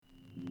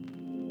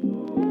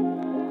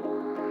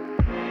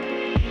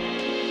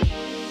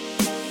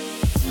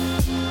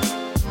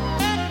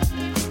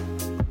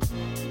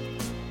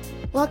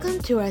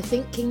Welcome to our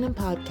Think Kingdom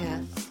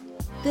podcast.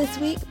 This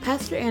week,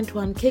 Pastor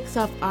Antoine kicks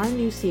off our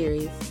new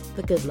series,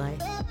 The Good Life.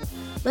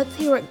 Let's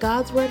hear what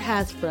God's Word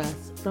has for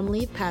us from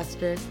lead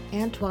pastor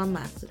Antoine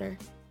Lassiter.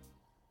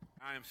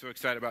 I am so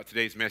excited about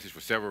today's message for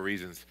several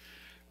reasons.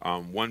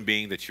 One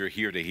being that you're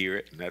here to hear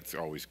it, and that's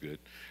always good.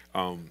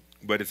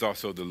 But it's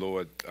also the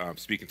Lord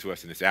speaking to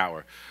us in this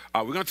hour.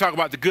 We're going to talk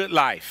about the good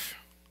life.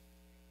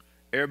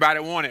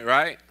 Everybody want it,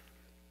 right?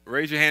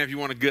 Raise your hand if you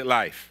want a good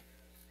life.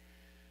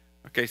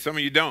 Okay, some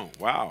of you don't.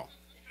 Wow.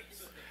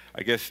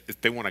 I guess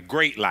they want a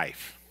great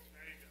life.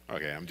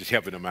 Okay, I'm just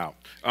helping them out.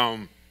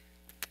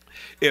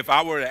 If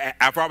I were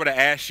to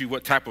ask you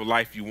what type of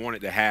life you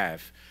wanted to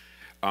have,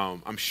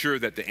 I'm sure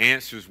that the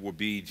answers will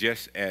be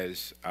just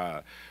as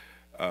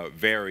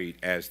varied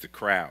as the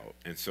crowd.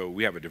 And so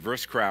we have a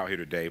diverse crowd here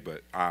today,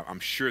 but I'm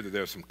sure that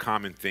there are some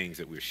common things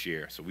that we'll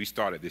share. So we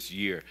started this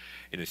year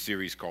in a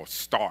series called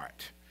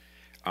Start.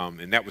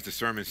 And that was the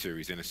sermon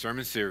series. And the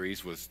sermon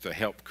series was to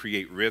help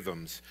create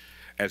rhythms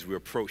as we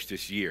approach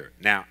this year.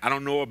 Now, I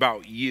don't know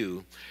about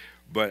you,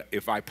 but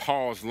if I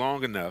pause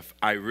long enough,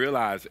 I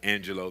realize,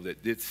 Angelo,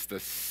 that it's the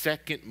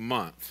second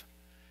month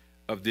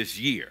of this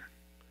year.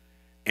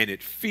 And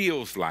it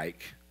feels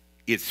like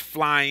it's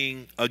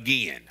flying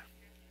again.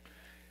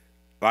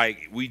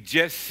 Like we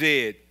just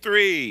said,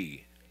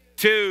 3,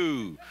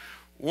 2,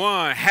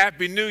 1,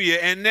 Happy New Year.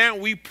 And now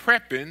we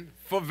prepping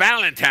for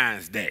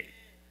Valentine's Day.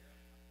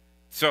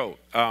 So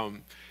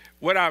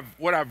what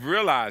I've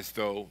realized,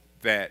 though,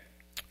 that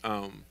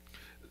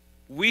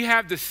we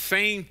have the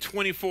same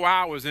 24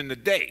 hours in the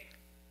day.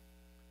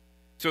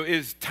 So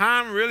is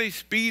time really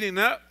speeding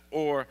up,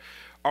 or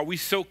are we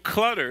so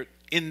cluttered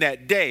in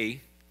that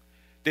day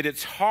that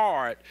it's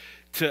hard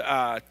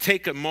to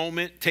take a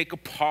moment, take a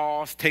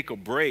pause, take a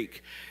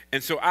break?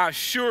 And so I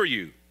assure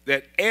you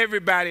that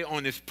everybody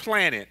on this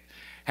planet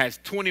has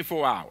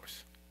 24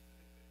 hours.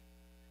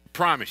 I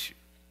promise you.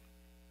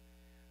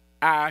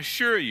 I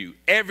assure you,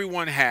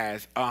 everyone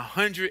has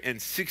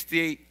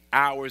 168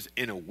 hours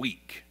in a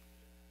week.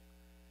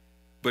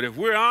 But if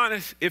we're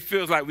honest, it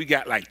feels like we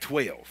got like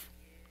 12.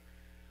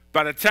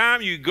 By the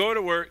time you go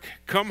to work,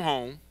 come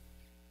home,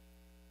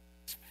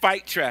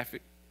 fight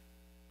traffic,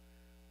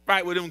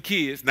 fight with them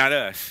kids, not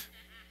us.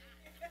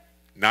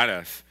 Not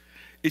us.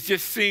 It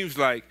just seems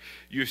like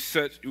you're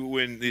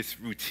in this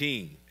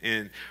routine.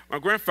 And my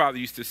grandfather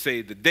used to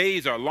say the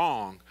days are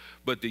long,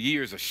 but the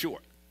years are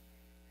short.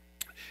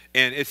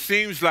 And it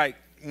seems like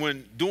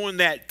when doing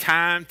that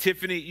time,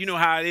 Tiffany, you know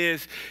how it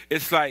is.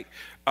 It's like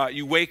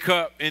you wake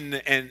up and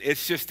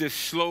it's just this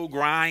slow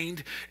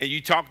grind, and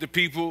you talk to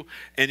people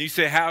and you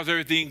say, how's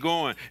everything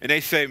going? And they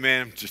say,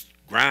 man, I'm just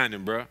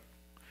grinding, bro.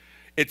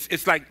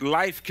 It's like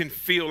life can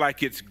feel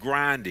like it's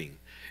grinding.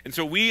 And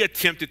so we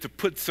attempted to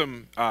put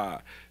some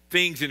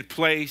things in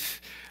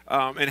place.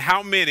 And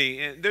how many?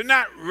 And they're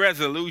not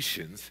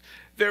resolutions.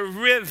 They're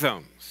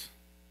rhythms,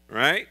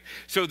 right?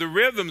 So the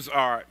rhythms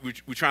are,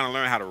 we're trying to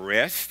learn how to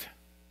rest.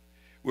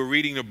 We're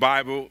reading the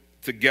Bible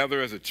together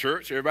as a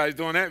church. Everybody's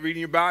doing that, reading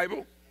your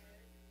Bible?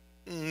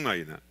 No,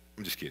 you're not.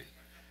 I'm just kidding.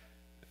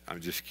 I'm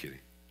just kidding.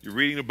 You're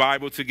reading the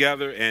Bible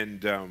together,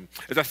 and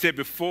as I said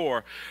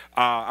before,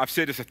 I've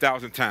said this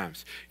 1,000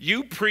 times.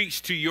 You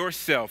preach to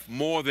yourself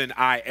more than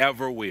I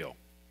ever will.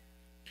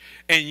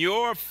 And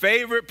your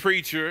favorite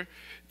preacher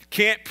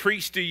can't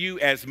preach to you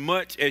as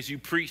much as you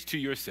preach to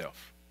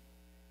yourself.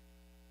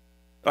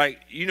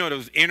 Like, you know,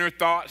 those inner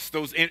thoughts,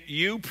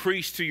 you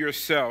preach to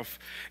yourself.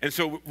 And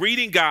so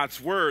reading God's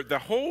word, the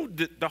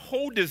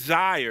whole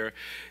desire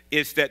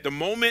is that the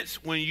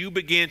moments when you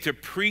begin to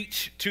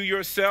preach to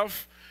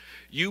yourself,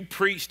 you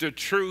preach the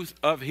truth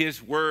of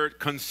his word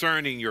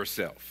concerning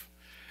yourself.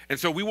 And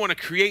so we want to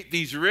create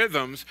these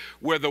rhythms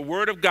where the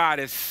word of God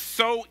is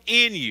so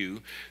in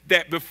you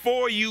that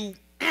before you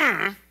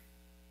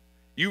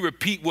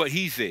repeat what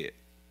he said.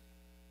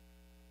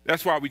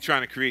 That's why we're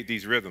trying to create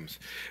these rhythms.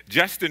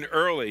 Justin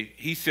Earley,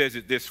 he says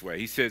it this way.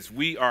 He says,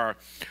 we are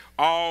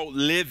all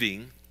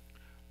living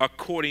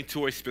according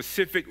to a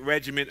specific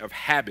regimen of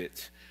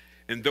habits,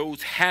 and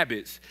those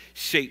habits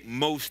shape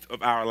most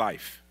of our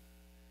life.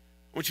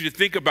 I want you to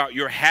think about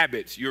your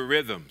habits, your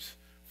rhythms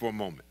for a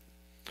moment.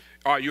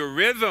 Are your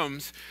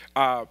rhythms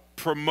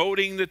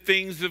promoting the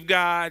things of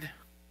God?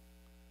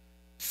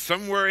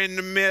 Somewhere in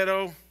the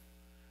middle?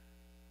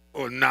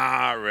 Or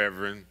nah,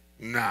 Reverend,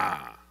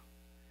 nah.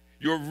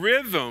 Your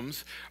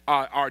rhythms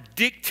are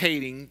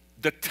dictating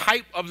the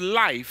type of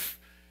life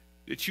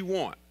that you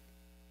want.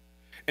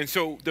 And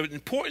so the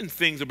important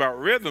things about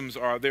rhythms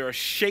are they are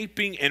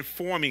shaping and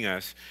forming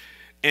us,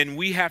 and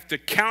we have to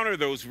counter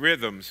those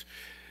rhythms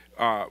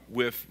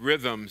with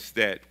rhythms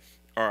that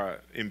are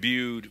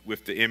imbued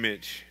with the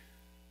image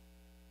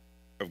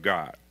of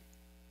God.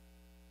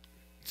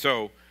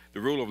 So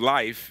the rule of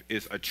life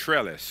is a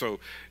trellis. So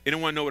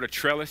anyone know what a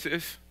trellis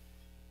is?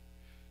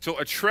 So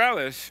a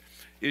trellis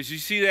is, you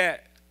see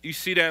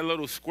that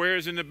little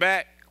squares in the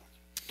back?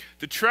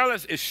 The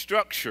trellis is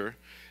structure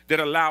that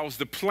allows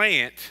the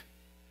plant,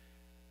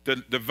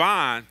 the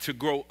vine, to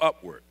grow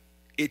upward.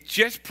 It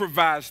just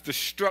provides the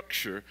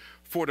structure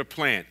for the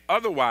plant.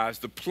 Otherwise,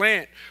 the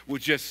plant will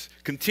just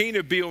continue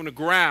to be on the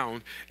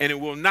ground and it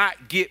will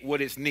not get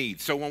what it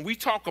needs. So when we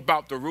talk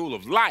about the rule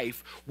of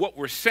life, what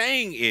we're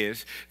saying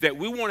is that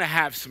we want to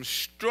have some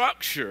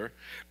structure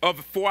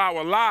for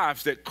our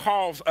lives that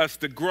cause us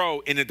to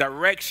grow in the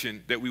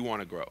direction that we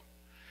want to grow.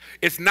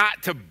 It's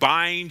not to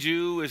bind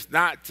you. It's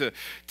not to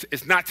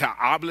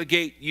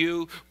obligate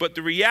you. But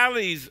the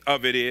realities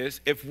of it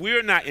is, if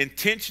we're not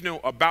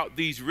intentional about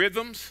these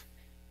rhythms,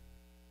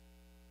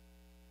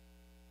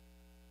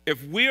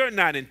 if we are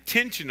not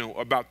intentional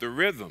about the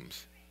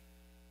rhythms,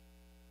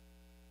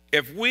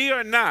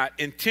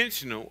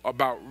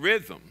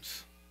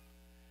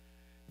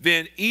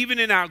 then even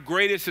in our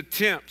greatest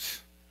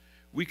attempts,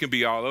 we can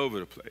be all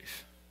over the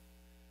place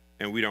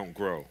and we don't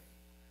grow.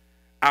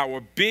 Our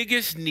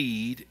biggest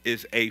need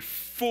is a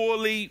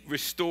fully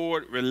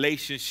restored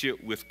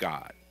relationship with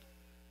God.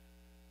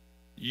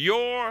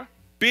 Your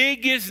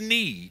biggest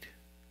need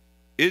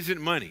isn't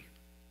money.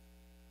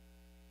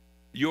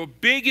 Your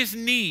biggest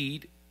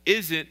need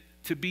isn't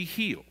to be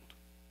healed.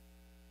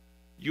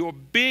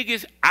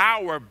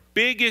 Our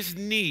biggest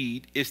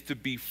need is to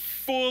be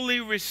fully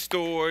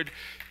restored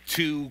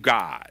to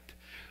God.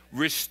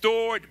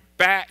 Restored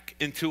back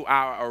into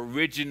our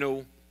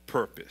original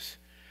purpose.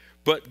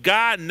 But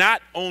God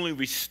not only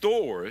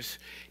restores,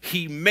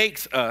 he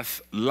makes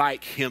us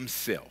like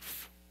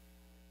himself.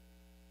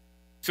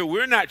 So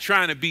we're not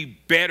trying to be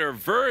better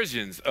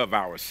versions of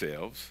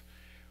ourselves.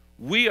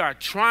 We are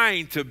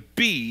trying to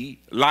be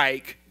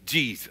like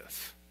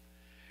Jesus.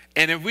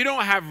 And if we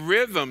don't have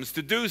rhythms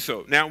to do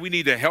so, now we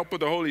need the help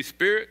of the Holy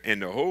Spirit,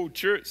 and the whole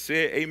church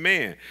said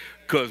amen.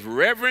 Because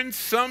Reverend,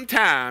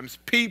 sometimes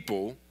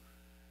people ...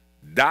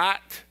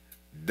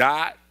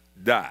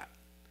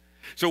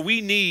 So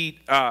we need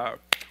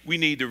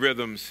the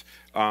rhythms,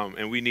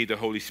 and we need the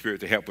Holy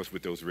Spirit to help us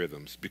with those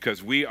rhythms,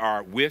 because we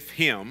are with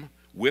him,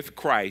 with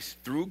Christ,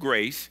 through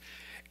grace,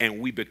 and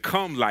we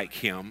become like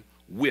him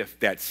with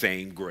that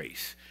same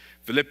grace.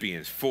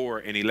 Philippians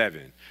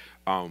 4:11.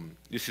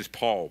 This is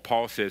Paul.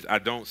 Paul says, I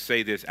don't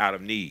say this out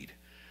of need,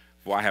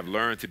 for I have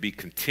learned to be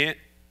content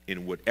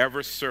in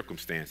whatever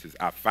circumstances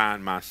I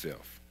find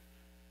myself.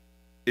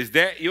 Is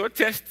that your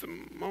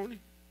testimony?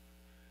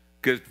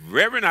 Because,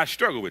 Reverend, I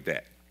struggle with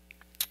that.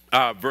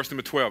 Verse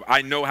number 12,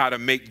 I know how to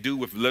make do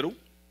with little,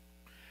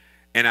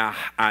 and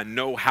I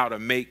know how to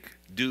make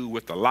do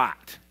with a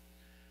lot.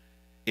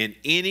 In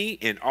any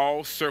and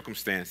all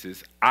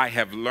circumstances, I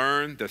have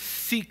learned the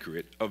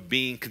secret of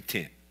being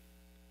content.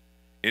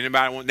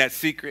 Anybody want that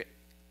secret?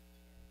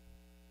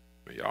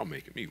 Man, y'all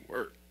making me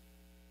work.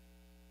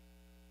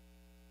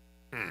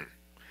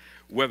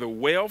 Whether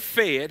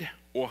well-fed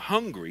or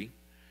hungry,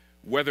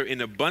 whether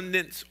in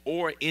abundance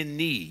or in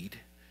need,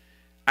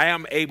 I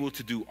am able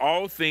to do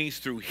all things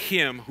through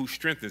him who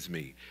strengthens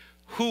me.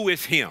 Who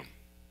is him?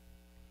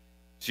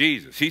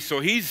 Jesus.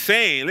 So he's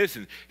saying,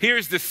 listen,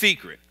 here's the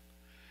secret.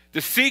 The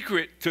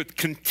secret to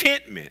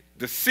contentment,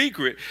 the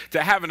secret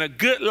to having a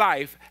good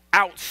life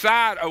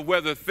outside of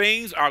whether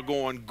things are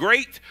going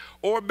great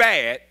or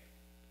bad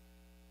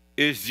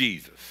is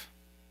Jesus.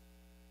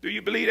 Do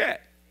you believe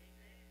that?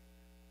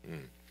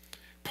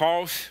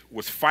 Paul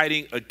was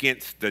fighting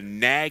against the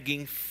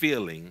nagging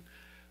feeling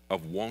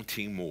of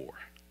wanting more.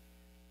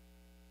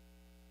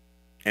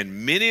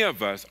 And many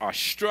of us are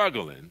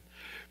struggling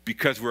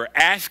because we're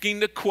asking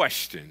the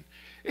question,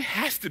 it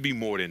has to be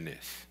more than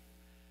this.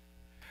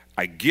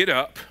 I get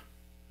up,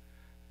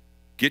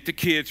 get the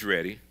kids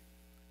ready,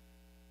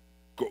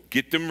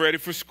 get them ready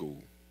for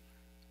school,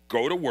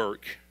 go to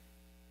work,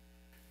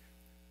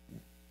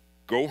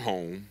 go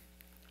home,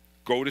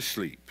 go to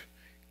sleep,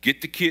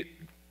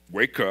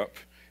 wake up,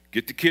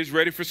 get the kids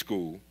ready for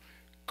school,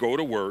 go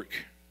to work,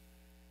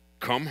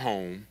 come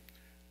home,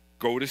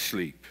 go to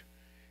sleep,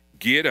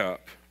 get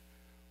up,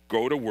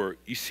 go to work.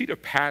 You see the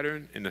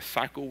pattern and the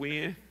cycle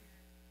we're in?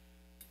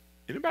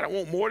 Anybody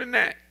want more than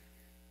that?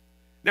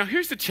 Now,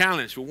 here's the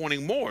challenge for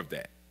wanting more of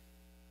that.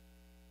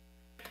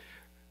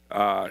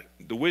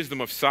 The wisdom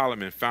of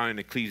Solomon found in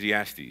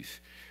Ecclesiastes.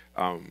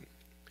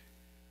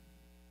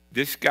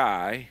 This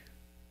guy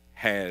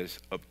has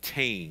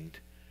obtained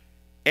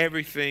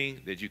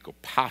everything that you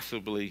could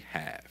possibly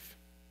have.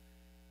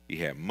 He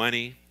had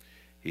money,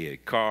 he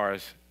had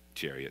cars,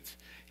 chariots.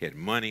 He had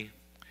money,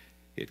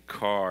 he had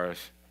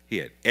cars, he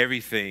had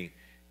everything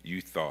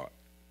you thought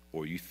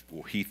or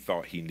he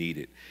thought he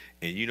needed.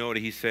 And you know what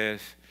he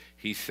says?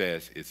 He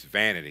says it's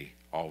vanity,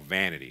 all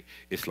vanity.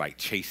 It's like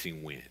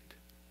chasing wind.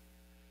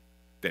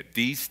 That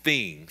these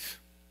things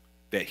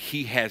that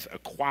he has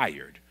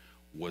acquired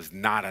was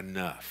not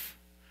enough.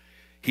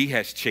 He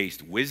has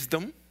chased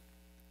wisdom,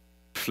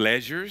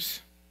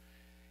 pleasures.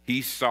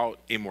 He sought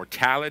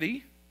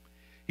immortality.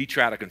 He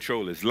tried to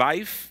control his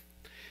life.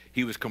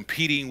 He was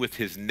competing with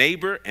his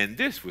neighbor, and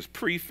this was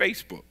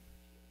pre-Facebook.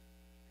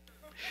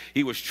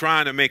 He was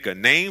trying to make a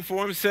name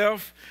for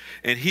himself,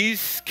 and he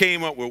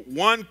came up with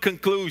one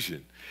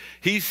conclusion.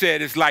 He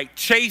said, it's like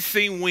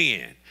chasing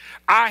wind.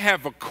 I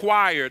have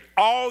acquired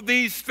all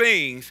these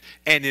things,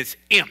 and it's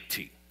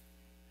empty.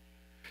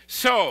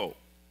 So,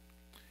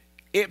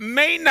 it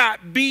may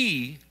not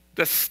be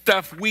the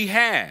stuff we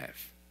have.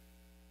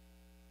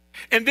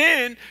 And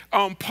then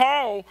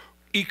Paul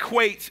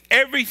equates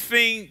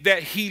everything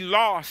that he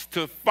lost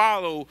to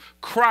follow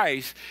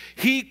Christ.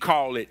 He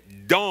called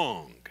it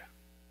dung,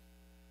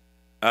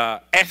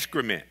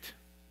 excrement,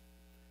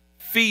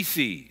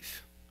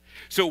 feces.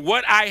 So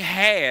what I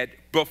had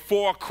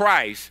before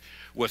Christ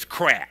was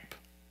crap.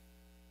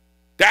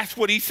 That's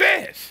what he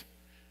says.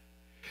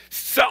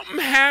 Something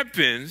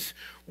happens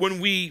when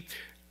we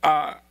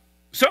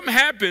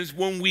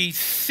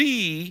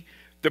see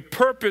the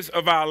purpose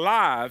of our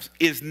lives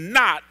is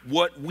not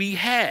what we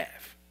have.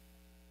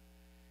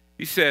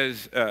 He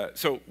says,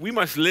 so we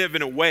must live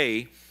in a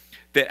way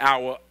that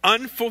our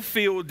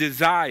unfulfilled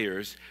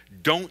desires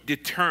don't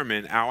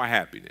determine our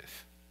happiness.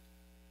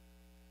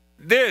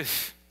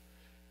 This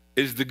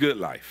is the good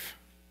life.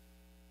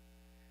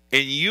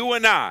 And you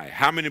and I,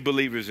 how many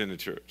believers in the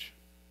church?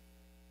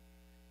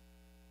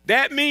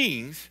 That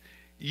means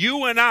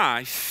you and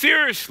I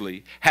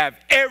seriously have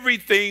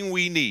everything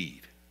we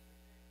need.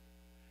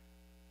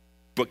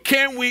 But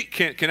can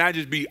I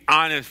just be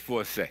honest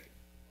for a second?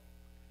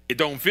 It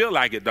don't feel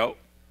like it though.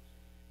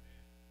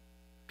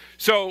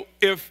 So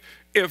if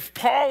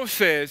Paul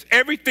says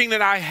everything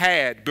that I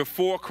had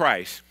before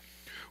Christ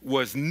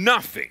was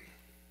nothing,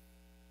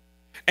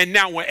 and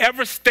now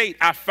whatever state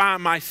I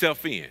find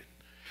myself in,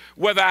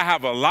 whether I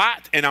have a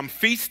lot and I'm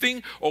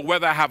feasting or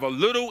whether I have a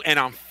little and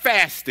I'm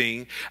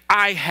fasting,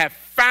 I have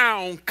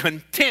found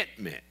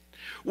contentment.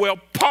 Well,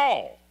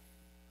 Paul,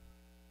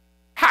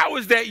 how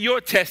is that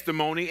your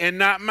testimony and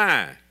not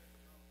mine?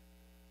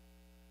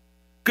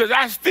 Because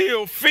I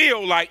still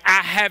feel like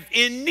I have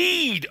in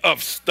need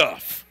of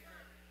stuff.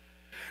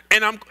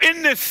 And I'm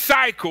in this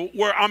cycle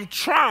where I'm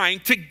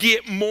trying to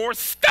get more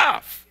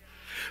stuff.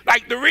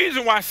 Like the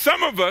reason why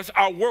some of us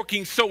are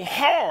working so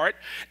hard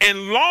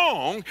and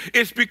long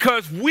is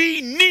because we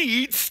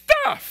need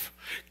stuff.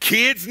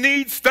 Kids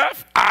need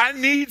stuff. I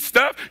need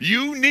stuff.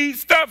 You need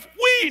stuff.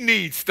 We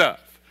need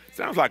stuff.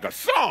 Sounds like a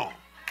song.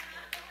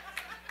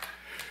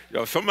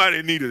 Yo,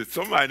 somebody need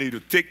to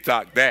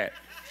TikTok that.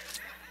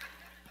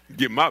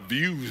 Get my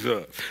views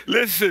up.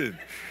 Listen.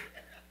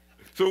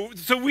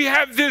 So we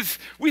have this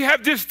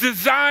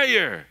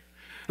desire.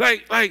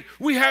 Like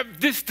we have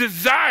this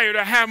desire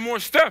to have more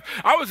stuff.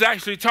 I was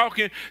actually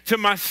talking to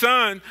my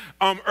son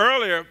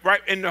earlier,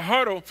 right in the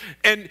huddle,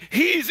 and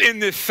he's in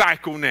this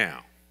cycle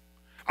now.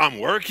 I'm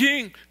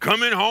working,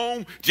 coming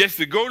home just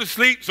to go to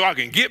sleep so I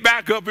can get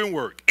back up and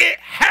work. It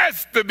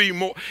has to be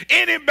more.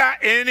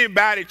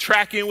 Anybody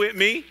tracking with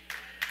me?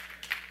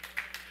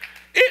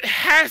 It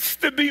has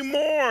to be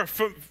more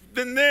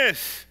than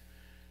this.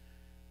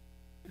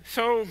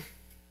 So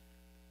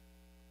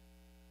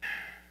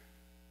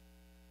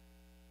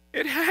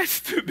it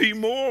has to be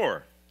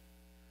more.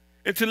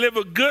 And to live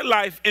a good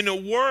life in a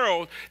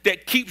world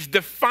that keeps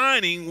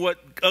defining what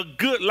a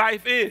good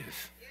life is.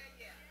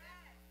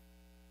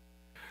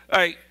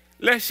 Like,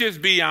 let's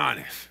just be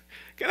honest.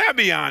 Can I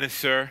be honest,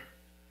 sir?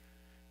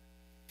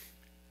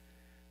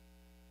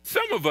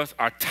 Some of us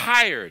are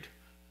tired,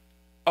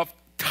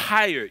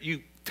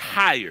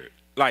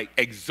 like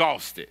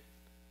exhausted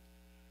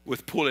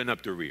with pulling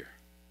up the rear.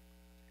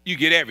 You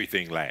get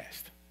everything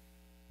last.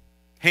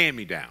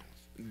 Hand-me-downs.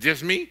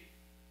 Just me?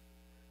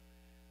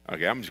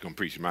 Okay, I'm just going to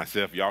preach to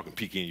myself. Y'all can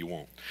peek in you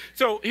want.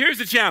 So here's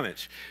the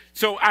challenge.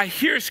 So I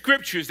hear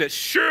scriptures that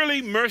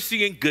surely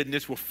mercy and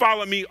goodness will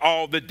follow me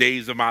all the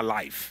days of my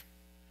life.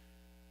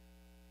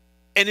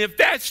 And if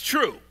that's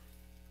true,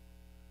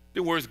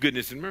 then where's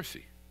goodness and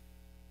mercy?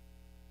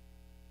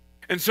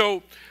 And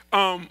so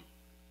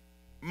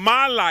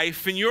my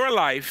life and your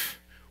life,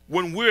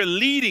 when we're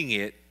leading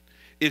it,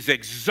 is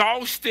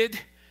exhausted.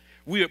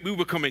 We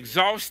become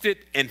exhausted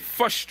and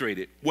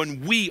frustrated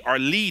when we are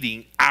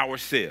leading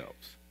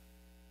ourselves.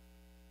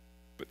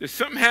 But there's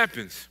something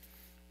happens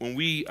when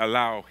we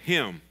allow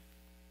him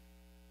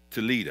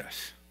to lead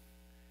us.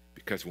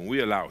 Because when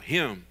we allow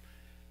him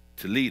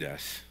to lead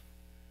us,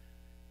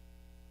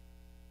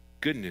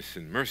 goodness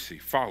and mercy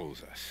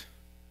follows us.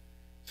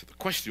 So the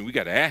question we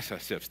got to ask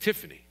ourselves,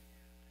 Tiffany,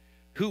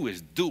 who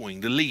is doing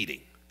the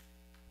leading?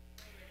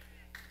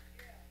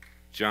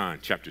 John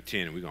chapter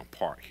 10, and we're going to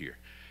park here.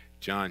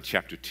 John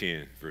chapter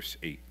 10, verse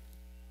 8.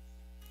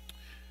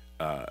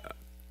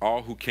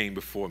 All who came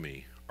before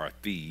me are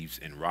thieves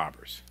and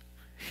robbers.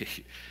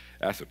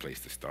 That's a place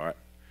to start.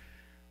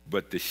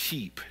 But the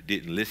sheep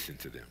didn't listen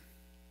to them.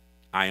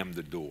 I am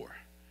the door.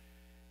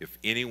 If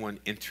anyone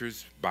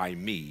enters by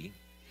me,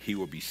 he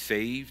will be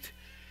saved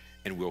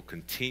and will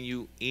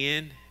continue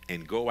in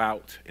and go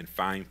out and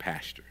find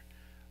pasture.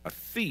 A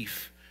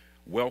thief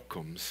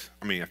comes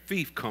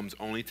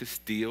only to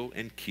steal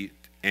and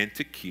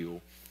to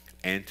kill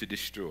and to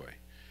destroy.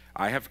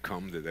 I have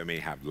come that they may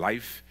have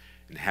life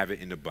and have it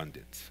in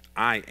abundance.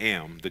 I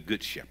am the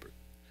good shepherd.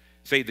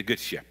 Say the good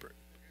shepherd.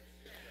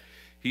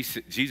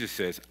 Jesus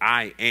says,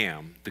 I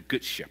am the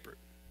good shepherd.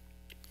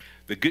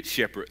 The good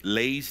shepherd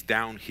lays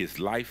down his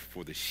life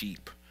for the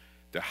sheep.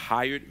 The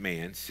hired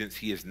man, since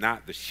he is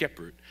not the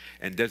shepherd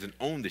and doesn't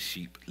own the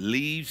sheep,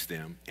 leaves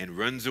them and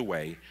runs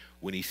away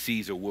when he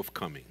sees a wolf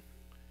coming.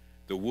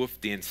 The wolf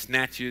then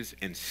snatches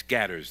and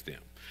scatters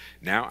them.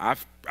 Now,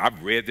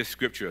 I've read this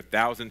scripture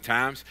 1,000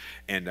 times,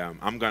 and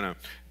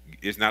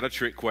it's not a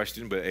trick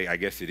question, but I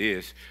guess it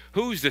is.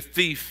 Who's the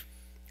thief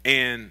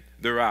and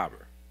the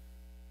robber?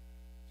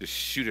 Just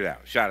shout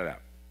it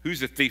out.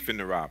 Who's the thief and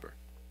the robber?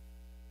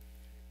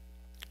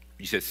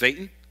 You said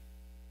Satan?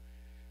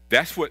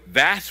 That's what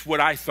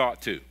I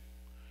thought too.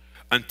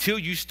 Until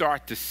you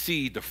start to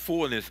see the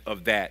fullness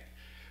of that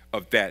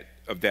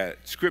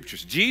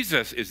scriptures.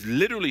 Jesus is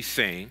literally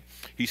saying,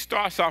 he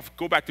starts off,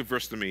 go back to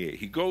verse number 8.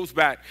 He goes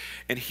back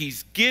and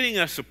he's getting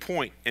us a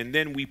point, and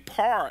then we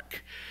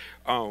park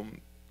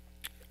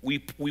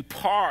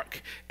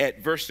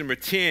at verse number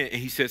 10,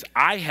 and he says,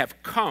 I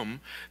have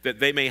come that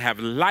they may have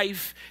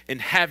life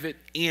and have it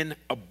in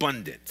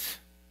abundance.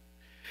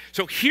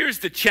 So here's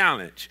the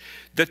challenge.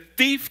 The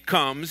thief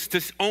comes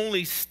to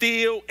only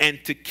steal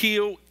and to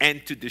kill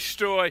and to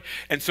destroy.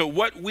 And so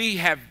what we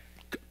have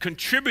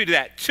contributed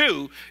that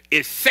to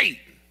is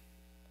Satan.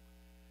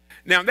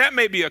 Now, that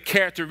may be a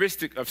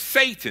characteristic of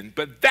Satan,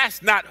 but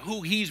that's not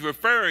who he's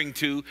referring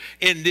to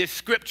in this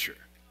scripture.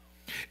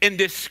 In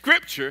this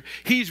scripture,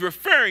 he's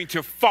referring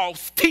to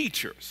false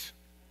teachers.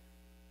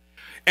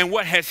 And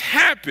what has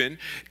happened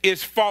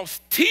is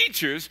false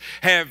teachers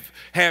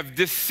have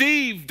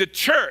deceived the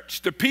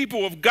church, the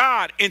people of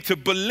God, into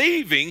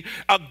believing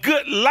a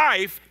good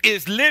life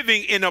is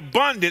living in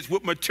abundance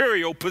with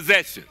material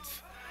possessions.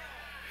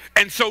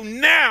 And so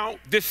now,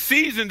 this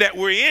season that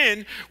we're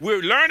in,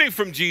 we're learning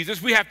from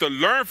Jesus. We have to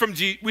learn from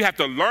Jesus. We have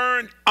to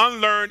learn,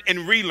 unlearn,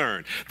 and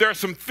relearn. There are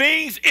some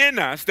things in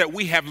us that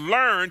we have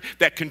learned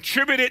that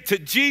contributed to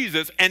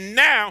Jesus, and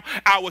now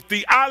our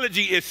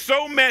theology is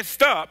so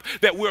messed up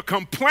that we're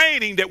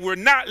complaining that we're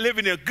not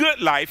living a good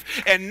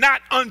life and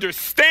not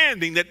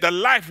understanding that the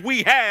life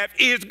we have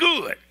is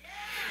good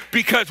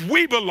because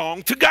we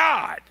belong to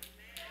God.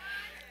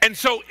 And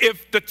so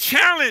if the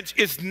challenge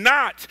is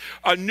not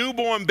a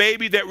newborn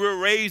baby that we're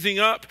raising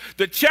up,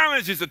 the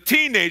challenge is a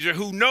teenager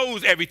who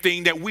knows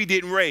everything that we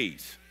didn't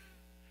raise.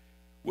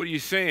 What are you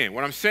saying?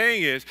 What I'm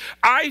saying is,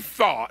 I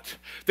thought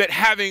that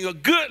having a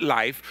good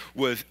life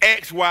was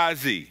X, Y,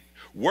 Z.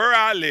 Where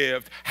I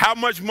lived, how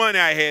much money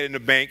I had in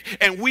the bank,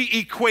 and we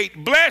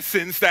equate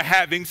blessings to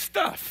having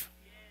stuff.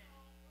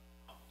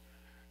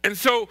 And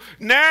so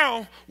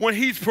now when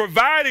he's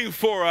providing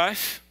for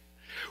us,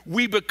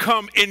 we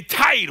become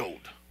entitled.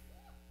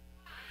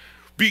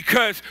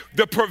 Because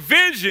the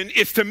provision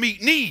is to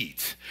meet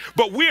needs.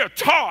 But we are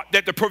taught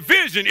that the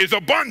provision is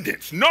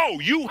abundance. No,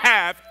 you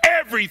have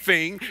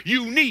everything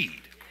you need.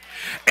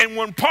 And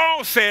when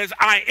Paul says,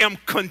 I am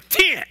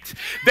content,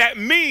 that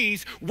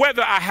means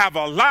whether I have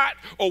a lot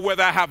or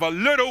whether I have a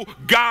little,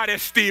 God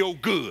is still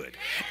good.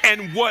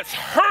 And what's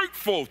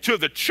hurtful to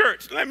the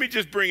church, let me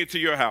just bring it to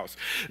your house.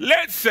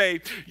 Let's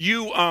say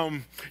you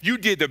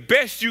did the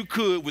best you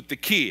could with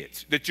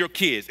your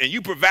kids, and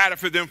you provided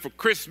for them for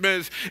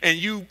Christmas, and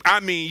you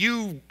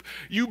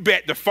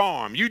bet the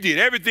farm. You did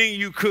everything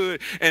you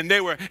could, and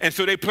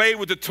so they played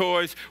with the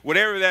toys,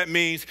 whatever that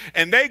means,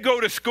 and they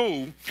go to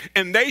school,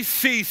 and they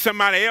see somebody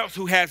else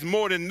who has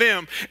more than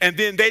them, and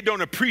then they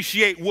don't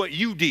appreciate what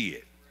you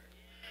did.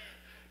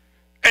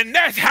 And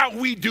that's how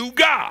we do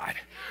God.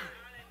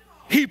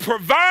 He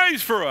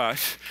provides for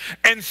us,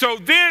 and so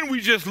then we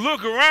just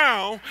look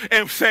around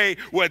and say,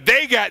 well,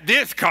 they got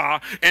this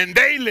car, and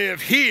they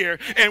live here,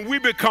 and we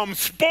become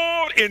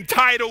spoiled,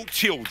 entitled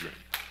children.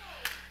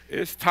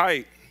 It's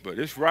tight, but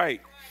it's right.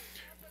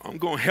 I'm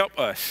going to help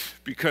us,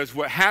 because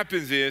what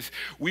happens is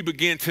we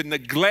begin to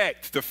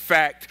neglect the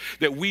fact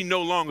that we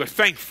no longer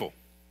thankful.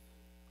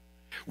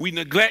 We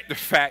neglect the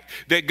fact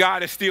that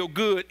God is still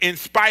good in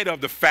spite of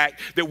the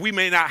fact that we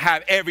may not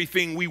have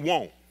everything we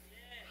want,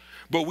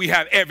 but we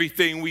have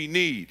everything we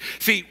need.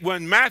 See,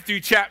 when Matthew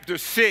chapter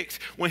 6,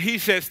 when he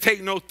says,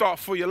 take no thought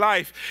for your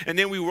life, and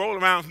then we roll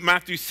around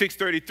Matthew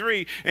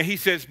 6:33, and he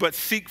says, but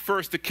seek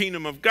first the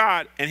kingdom of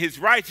God and his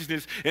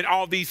righteousness, and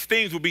all these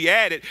things will be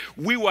added.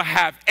 We will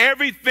have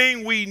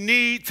everything we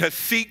need to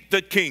seek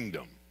the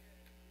kingdom,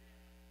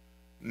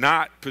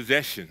 not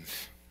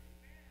possessions.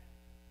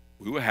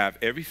 We will have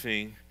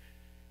everything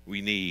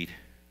we need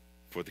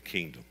for the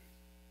kingdom.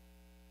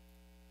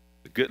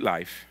 The good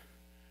life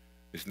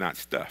is not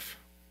stuff.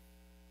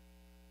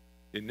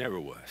 It never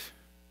was.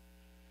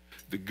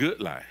 The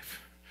good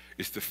life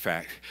is the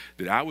fact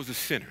that I was a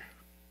sinner.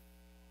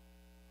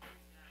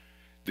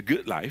 The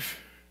good life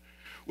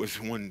was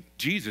when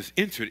Jesus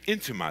entered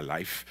into my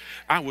life,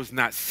 I was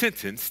not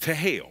sentenced to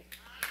hell.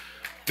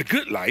 The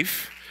good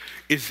life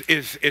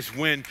is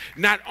when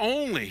not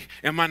only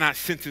am I not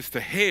sentenced to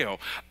hell,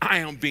 I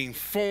am being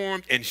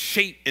formed and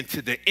shaped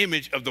into the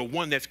image of the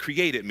one that's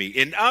created me.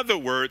 In other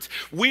words,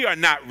 we are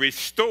not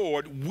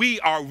restored, we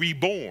are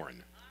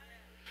reborn.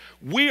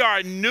 We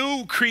are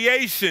new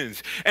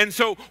creations. And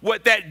so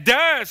what that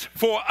does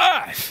for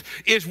us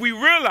is we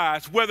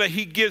realize whether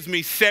he gives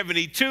me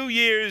 72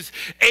 years,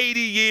 80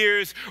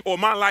 years, or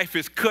my life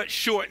is cut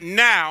short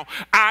now,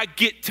 I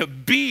get to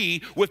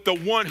be with the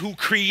one who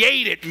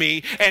created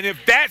me. And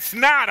if that's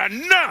not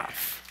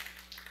enough,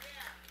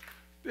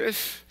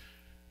 this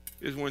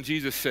is when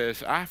Jesus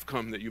says, I've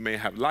come that you may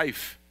have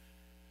life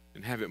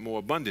and have it more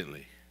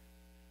abundantly.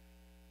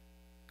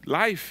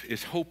 Life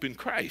is hope in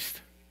Christ.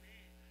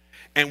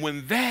 And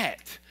when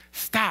that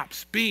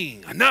stops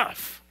being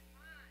enough,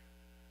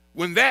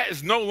 when that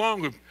is no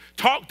longer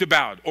talked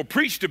about or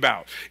preached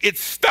about,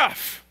 it's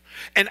stuff.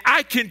 And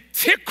I can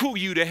tickle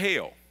you to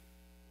hell.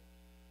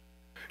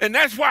 And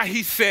that's why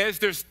he says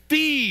there's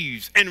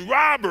thieves and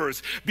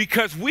robbers,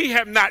 because we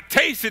have not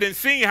tasted and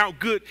seen how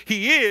good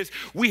he is.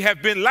 We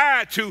have been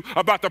lied to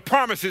about the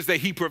promises that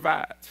he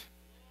provides.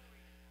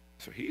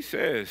 So he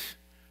says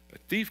a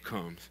thief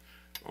comes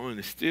only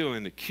to steal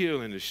and to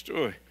kill and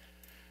destroy.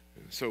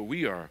 And so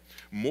we are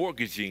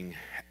mortgaging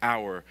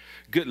our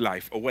good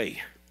life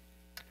away.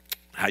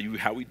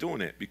 How we doing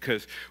that?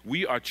 Because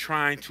we are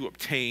trying to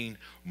obtain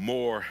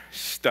more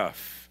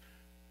stuff.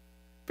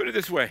 Put it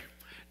this way,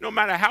 no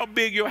matter how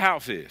big your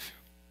house is,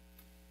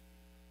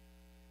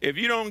 if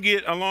you don't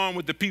get along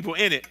with the people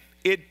in it,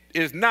 it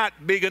is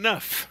not big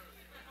enough.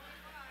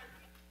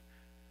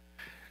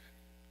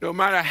 No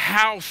matter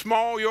how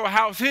small your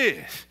house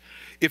is,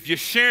 if you're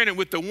sharing it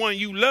with the one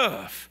you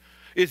love,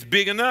 it's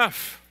big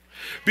enough.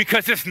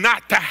 Because it's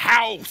not the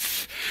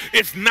house.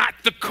 It's not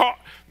the car.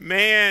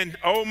 Man,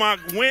 oh my,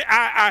 when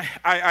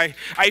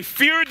I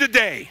fear the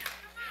day.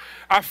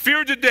 I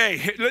fear the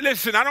day.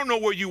 Listen, I don't know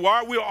where you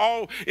are. We're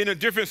all in a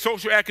different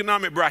social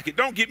economic bracket.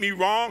 Don't get me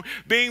wrong.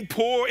 Being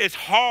poor is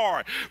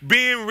hard.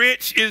 Being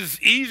rich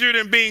is easier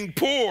than being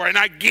poor, and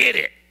I get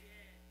it.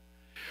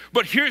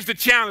 But here's the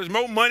challenge.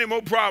 More money,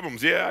 more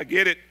problems. Yeah, I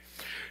get it.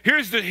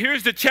 Here's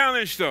the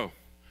challenge, though.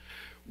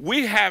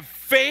 We have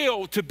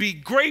failed to be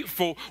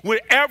grateful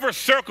whatever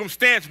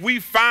circumstance we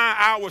find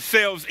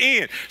ourselves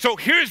in. So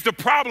here's the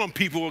problem,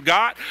 people of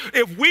God.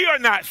 If we are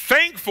not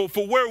thankful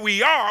for where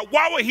we are,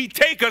 why would he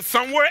take us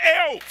somewhere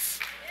else?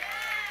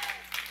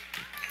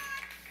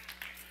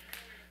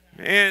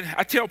 And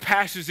I tell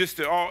pastors this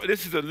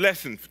is a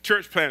lesson for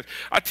church planners.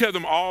 I tell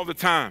them all the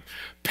time,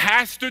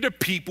 pastor the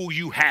people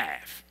you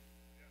have.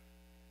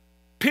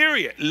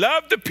 Period.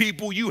 Love the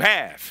people you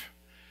have.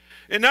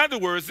 In other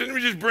words, let me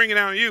just bring it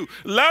down to you.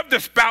 Love the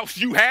spouse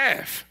you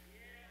have.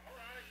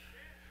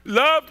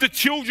 Love the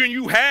children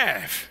you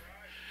have.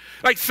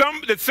 Like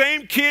the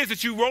same kids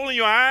that you rolling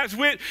your eyes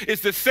with is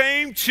the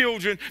same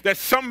children that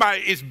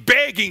somebody is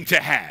begging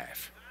to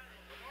have.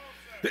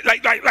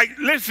 Like,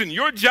 listen,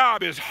 your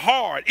job is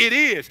hard. It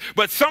is.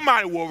 But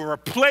somebody will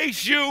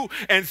replace you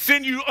and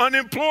send you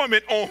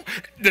unemployment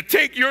to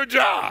take your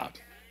job.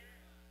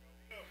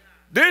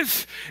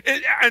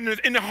 And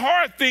the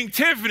hard thing,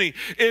 Tiffany,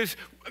 is,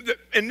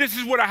 and this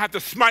is what I have to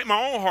smite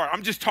my own heart.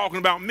 I'm just talking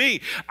about me.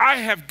 I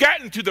have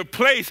gotten to the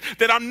place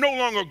that I'm no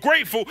longer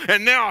grateful,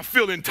 and now I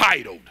feel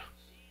entitled.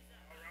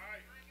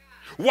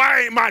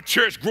 Why ain't my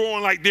church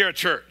growing like their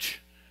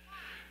church?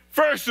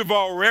 First of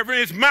all,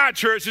 Reverend, it's my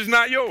church, it's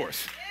not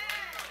yours.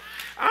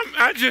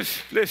 I'm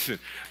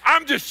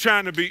just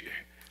trying to be,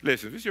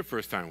 listen, this is your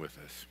first time with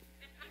us.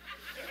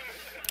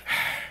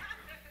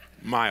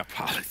 My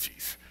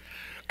apologies.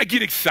 I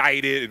get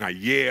excited and I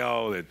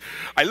yell and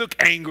I look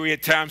angry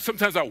at times.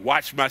 Sometimes I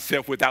watch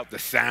myself without the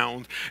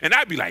sound and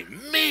I'd be like,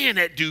 man,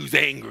 that dude's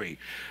angry.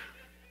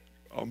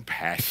 I'm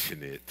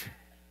passionate.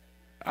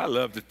 I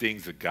love the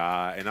things of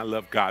God and I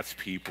love God's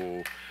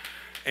people.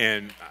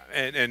 And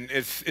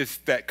it's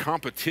that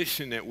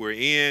competition that we're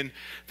in,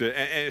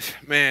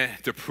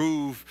 to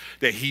prove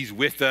that he's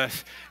with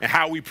us. And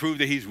how we prove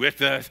that he's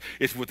with us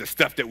is with the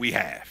stuff that we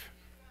have.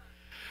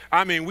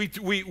 I mean,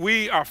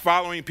 we are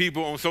following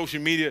people on social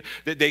media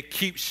that they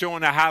keep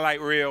showing a highlight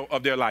reel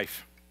of their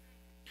life.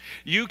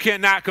 You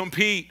cannot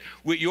compete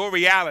with your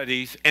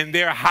realities and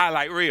their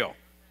highlight reel.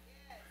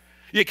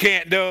 You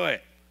can't do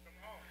it.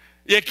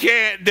 You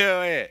can't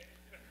do it.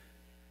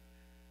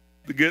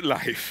 The good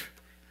life.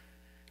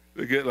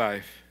 The good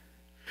life.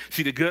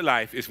 See, the good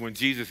life is when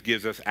Jesus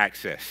gives us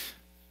access.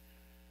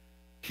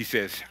 He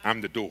says,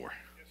 I'm the door.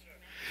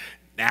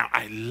 Now,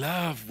 I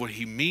love what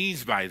he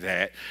means by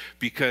that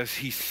because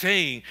he's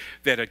saying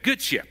that a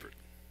good shepherd,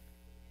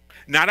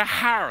 not a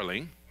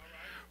hireling,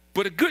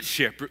 but a good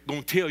shepherd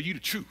going to tell you the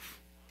truth.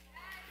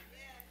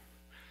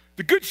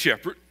 The good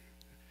shepherd,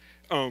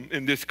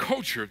 in this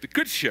culture, the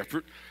good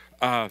shepherd,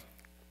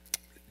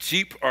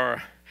 sheep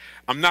are,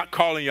 I'm not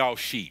calling y'all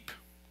sheep.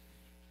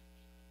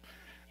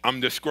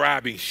 I'm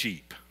describing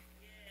sheep.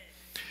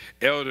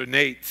 Elder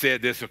Nate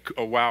said this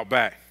a while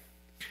back.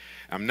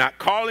 I'm not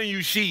calling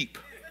you sheep.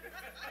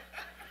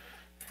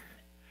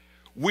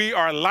 We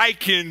are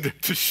likened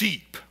to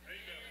sheep.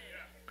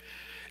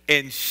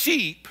 And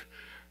sheep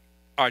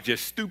are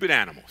just stupid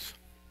animals.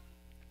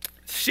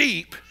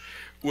 Sheep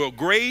will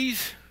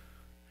graze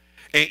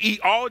and eat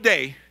all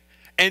day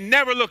and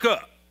never look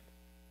up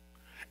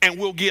and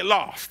will get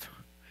lost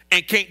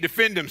and can't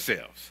defend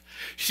themselves.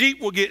 Sheep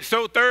will get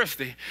so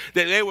thirsty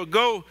that they will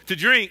go to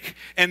drink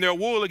and their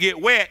wool will get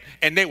wet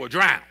and they will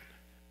drown.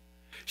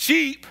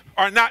 Sheep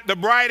are not the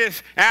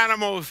brightest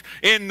animals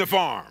in the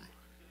farm.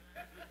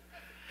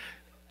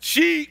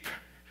 Sheep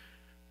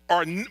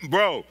are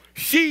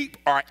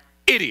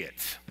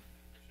idiots.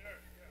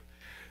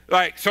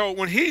 Like, so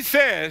when he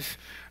says,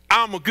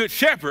 I'm a good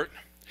shepherd,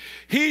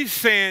 he's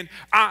saying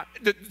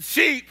the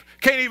sheep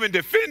can't even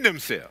defend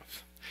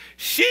themselves.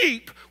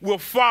 Sheep will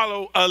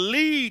follow a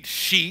lead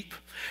sheep.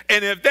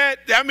 And if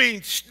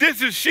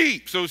this is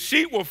sheep. So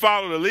sheep will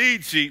follow the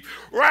lead sheep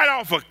right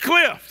off a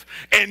cliff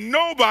and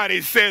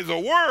nobody says a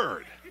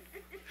word.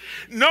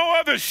 No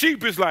other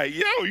sheep is like,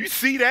 yo, you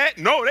see that?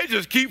 No, they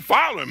just keep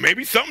following.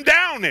 Maybe something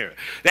down there.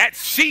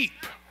 That's sheep.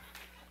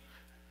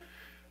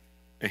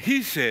 And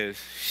he says,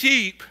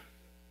 sheep.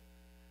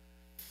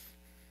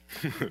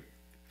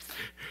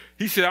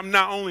 He said, I'm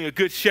not only a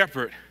good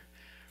shepherd,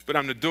 but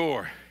I'm the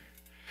door.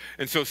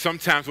 And so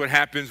sometimes what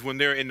happens when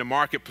they're in the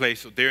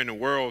marketplace, or they're in the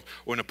world,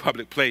 or in a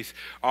public place,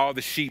 all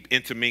the sheep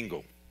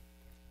intermingle.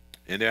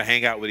 And they'll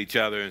hang out with each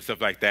other and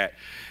stuff like that.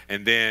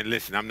 And then,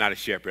 listen, I'm not a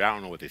shepherd. I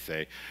don't know what they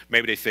say.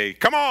 Maybe they say,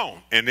 come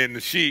on. And then the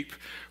sheep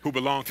who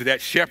belong to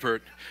that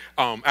shepherd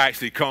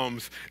actually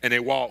comes and they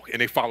walk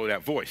and they follow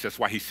that voice. That's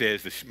why he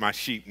says, my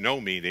sheep know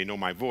me. They know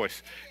my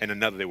voice. And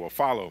another they won't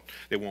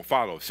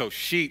follow. So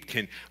sheep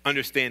can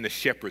understand the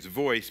shepherd's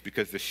voice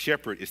because the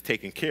shepherd is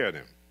taking care of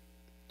them.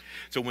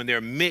 So when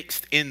they're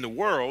mixed in the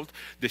world,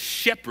 the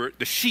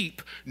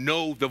sheep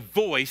know the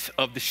voice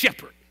of the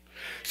shepherd.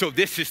 So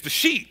this is the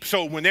sheep.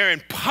 So when they're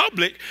in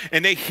public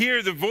and they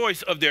hear the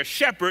voice of their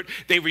shepherd,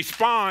 they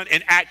respond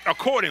and act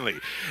accordingly.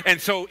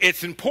 And so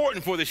it's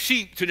important for the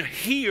sheep to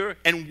hear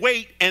and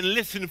wait and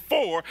listen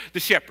for the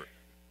shepherd.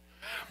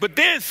 But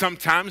then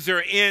sometimes they're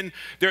in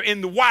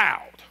the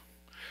wild.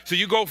 So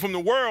you go from the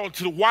world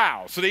to the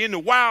wild. So they're in the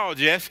wild,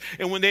 yes.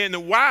 And when they're in the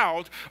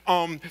wild,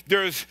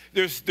 there's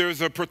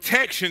a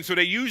protection. So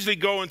they usually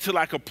go into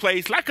like a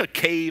place, like a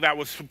cave, I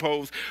would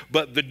suppose,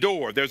 but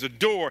there's a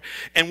door.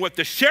 And what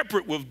the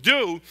shepherd will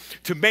do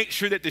to make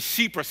sure that the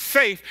sheep are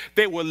safe,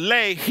 he will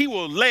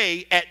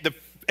lay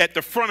at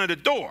the front of the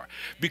door.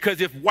 Because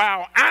if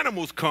wild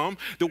animals come,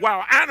 the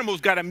wild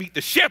animals got to meet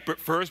the shepherd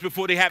first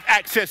before they have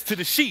access to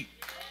the sheep.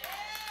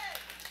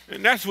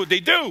 And that's what they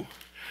do.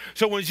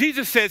 So when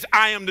Jesus says,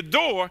 I am the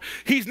door,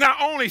 he's not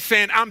only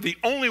saying I'm the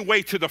only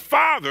way to the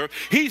Father,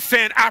 he's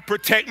saying I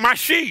protect my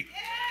sheep.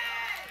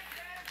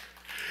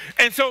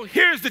 And so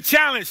here's the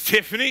challenge,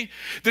 Tiffany.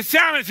 The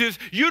challenge is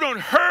you don't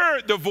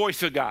heard the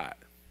voice of God.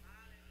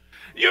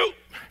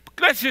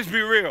 Let's just be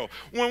real.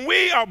 When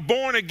we are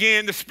born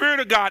again, the Spirit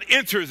of God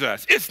enters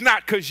us. It's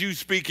not because you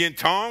speak in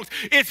tongues.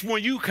 It's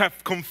when you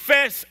have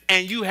confessed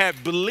and you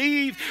have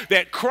believed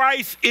that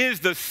Christ is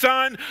the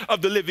Son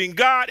of the living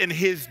God and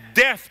his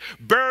death,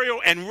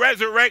 burial, and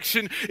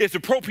resurrection is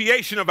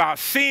appropriation of our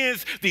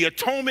sins, the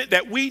atonement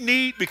that we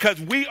need because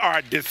we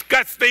are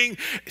disgusting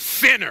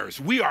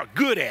sinners. We are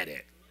good at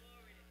it.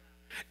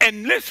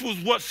 And this was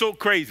what's so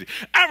crazy.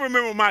 I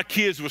remember when my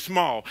kids were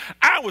small,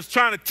 I was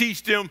trying to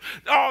teach them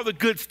all the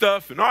good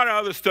stuff and all the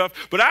other stuff.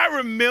 But I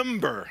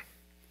remember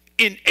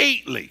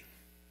innately,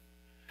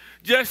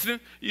 Justin,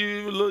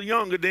 you were a little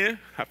younger then.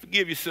 I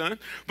forgive you, son.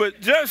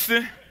 But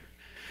Justin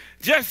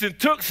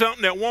took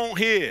something that wasn't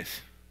his.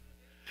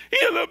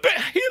 Where did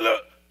that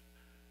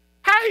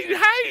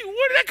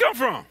come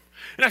from?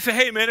 And I said,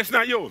 hey, man, it's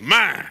not yours,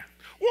 mine.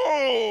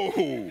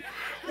 Whoa.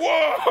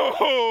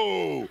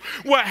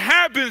 What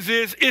happens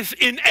is it's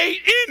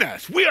innate in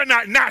us. We are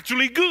not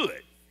naturally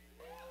good.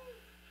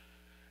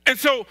 And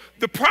so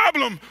the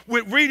problem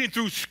with reading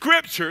through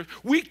scripture,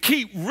 we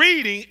keep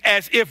reading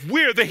as if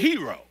we're the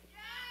hero.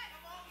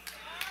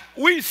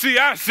 We see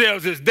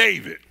ourselves as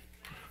David.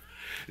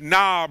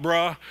 Nah,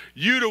 bruh,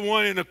 you the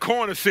one in the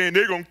corner saying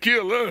they're going to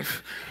kill us.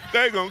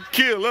 They're going to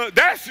kill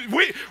us.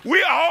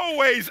 We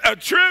always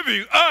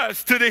attribute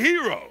us to the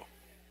hero.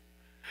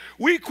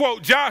 We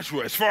quote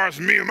Joshua, as far as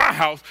me and my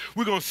house,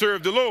 we're going to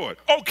serve the Lord.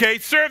 Okay,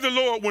 serve the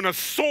Lord when a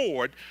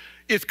sword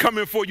is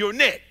coming for your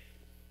neck.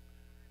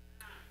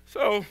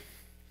 So,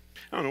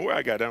 I don't know where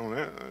I got that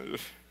on.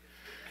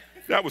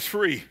 That was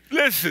free.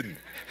 Listen,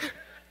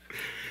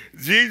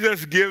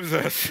 Jesus gives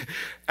us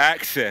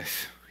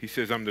access. He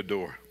says, I'm the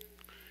door.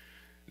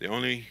 The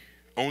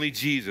only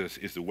Jesus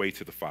is the way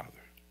to the Father.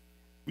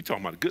 We're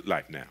talking about a good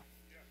life now.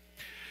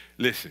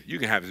 Listen, you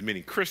can have as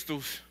many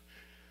crystals,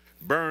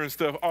 burn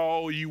stuff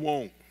all you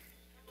want.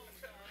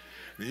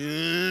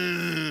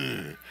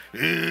 You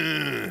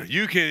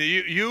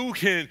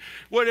can,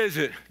 what is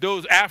it?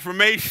 Those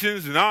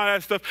affirmations and all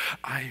that stuff.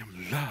 I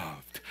am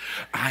loved.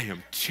 I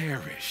am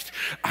cherished.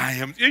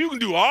 You can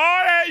do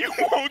all that you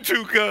want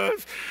to,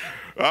 cuz.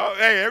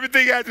 Hey,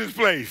 everything has its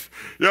place.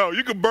 Yo,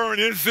 you can burn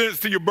incense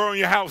till you burn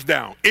your house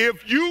down.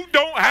 If you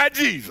don't have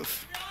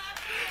Jesus.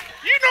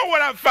 You know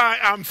what I find?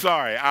 I'm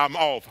sorry, I'm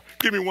off.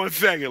 Give me 1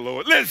 second,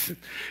 Lord. Listen.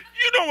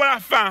 You know what I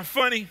find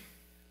funny?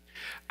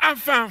 I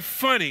find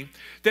funny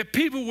that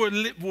people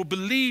will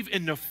believe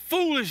in the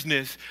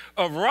foolishness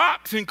of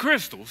rocks and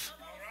crystals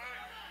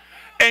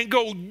and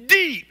go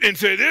deep and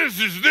say, this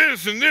is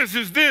this and this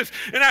is this.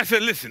 And I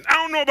said, listen, I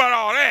don't know about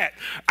all that.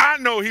 I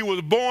know he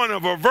was born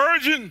of a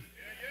virgin.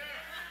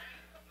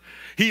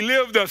 He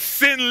lived a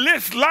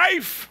sinless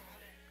life.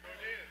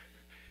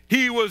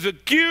 He was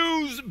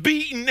accused,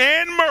 beaten,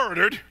 and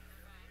murdered,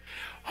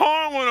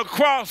 hung on a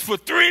cross for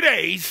 3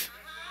 days,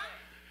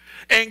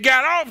 and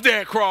got off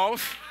that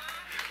cross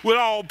with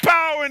all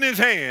power in his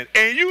hand.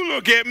 And you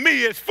look at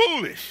me as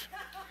foolish.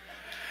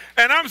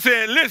 And I'm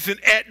saying, listen,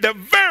 at the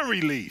very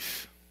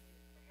least.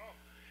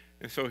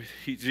 And so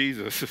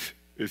Jesus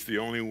is the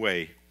only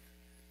way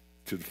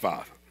to the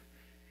Father.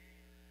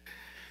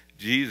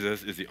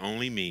 Jesus is the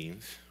only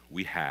means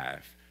we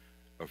have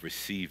of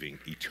receiving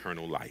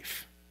eternal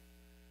life.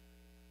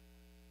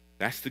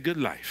 That's the good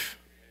life.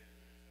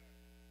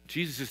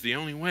 Jesus is the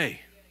only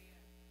way.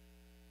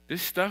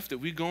 This stuff that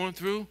we're going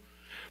through,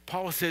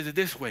 Paul says it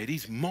this way,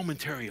 these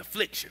momentary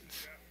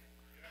afflictions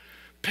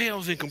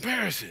pales in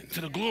comparison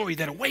to the glory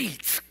that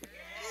awaits.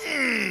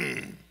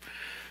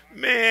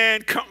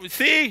 Man, come,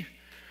 see?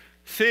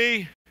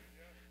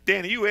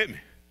 Danny, you with me?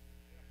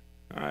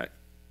 All right.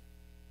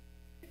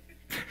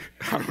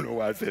 I don't know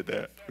why I said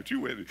that, but you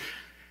with me.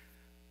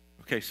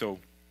 Okay, so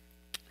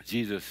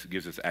Jesus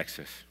gives us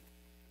access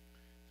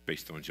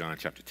based on John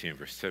chapter 10,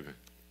 verse 7.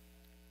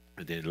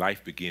 And then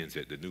life begins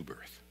at the new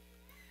birth.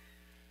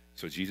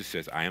 So Jesus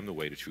says, I am the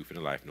way, the truth, and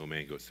the life. No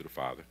man goes to the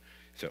Father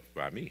except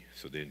by me.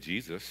 So then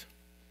Jesus,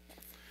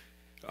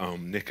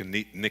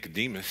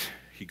 Nicodemus,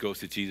 he goes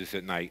to Jesus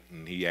at night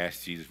and he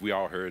asks Jesus. We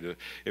all heard,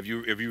 if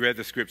you read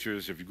the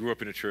scriptures, if you grew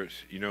up in the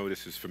church, you know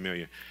this is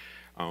familiar.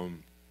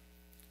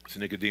 So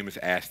Nicodemus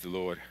asked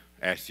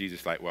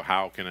Jesus, like, well,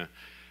 how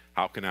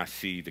can I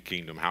see the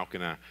kingdom? How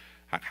can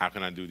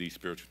I do these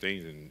spiritual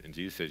things? And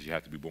Jesus says you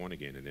have to be born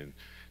again. And then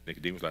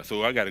Nicodemus like,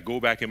 so I got to go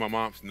back in my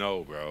mom's?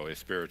 No, bro, it's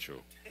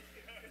spiritual.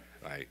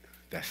 Like,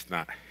 that's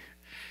not.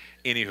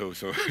 Anywho,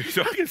 so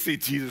I can see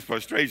Jesus'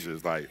 frustration.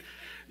 It's like,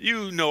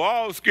 you know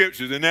all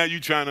scriptures, and now you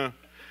trying to.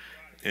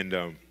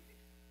 And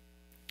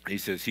he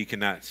says he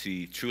cannot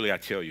see, truly I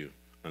tell you,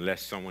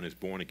 unless someone is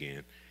born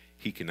again,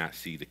 he cannot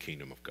see the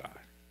kingdom of God.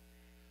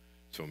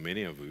 So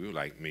many of you,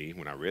 like me,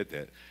 when I read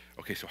that,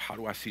 okay, so how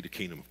do I see the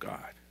kingdom of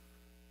God?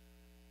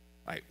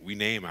 Like, we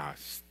name our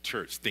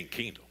church Think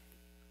Kingdom.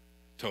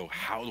 So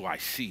how do I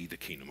see the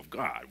kingdom of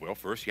God? Well,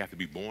 first you have to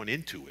be born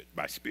into it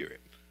by spirit,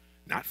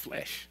 not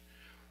flesh,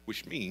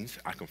 which means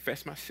I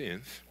confess my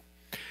sins.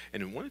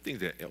 And then one of the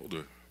things that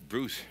Elder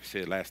Bruce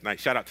said last night,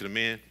 shout out to the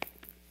men.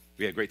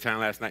 We had a great time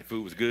last night.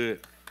 Food was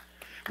good.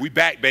 We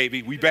back,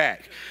 baby. We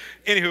back.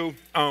 Anywho,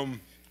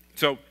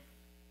 so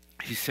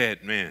he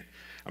said, man,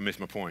 I missed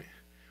my point.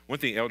 One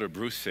thing Elder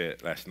Bruce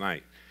said last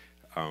night,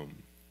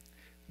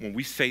 when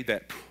we say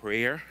that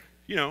prayer,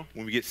 you know,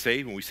 when we get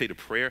saved, when we say the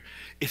prayer,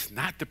 it's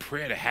not the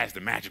prayer that has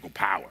the magical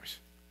powers.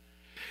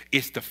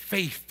 It's the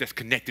faith that's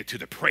connected to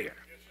the prayer.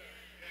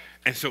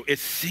 And so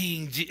it's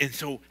seeing, and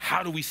so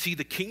how do we see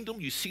the kingdom?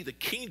 You see the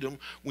kingdom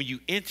when you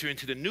enter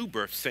into the new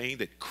birth, saying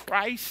that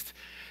Christ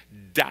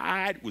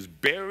died, was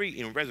buried,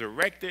 and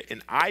resurrected,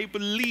 and I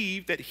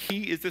believe that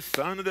he is the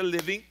Son of the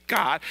living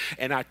God,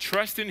 and I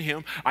trust in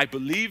him, I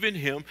believe in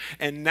him,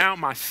 and now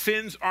my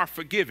sins are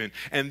forgiven.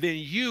 And then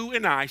you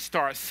and I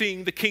start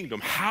seeing the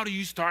kingdom. How do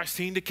you start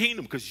seeing the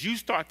kingdom? Because you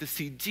start to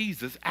see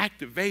Jesus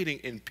activating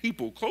in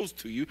people close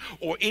to you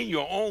or in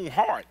your own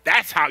heart.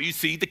 That's how you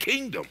see the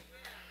kingdom.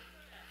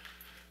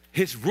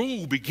 His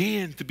rule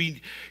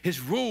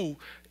his rule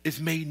is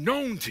made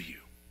known to you.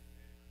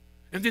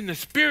 And then the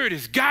Spirit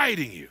is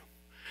guiding you.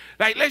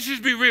 Like, let's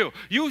just be real.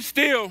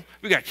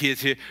 We got kids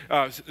here.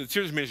 The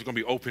children's ministry is going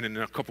to be open in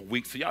a couple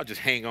weeks, so y'all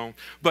just hang on.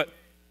 But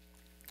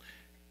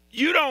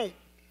you don't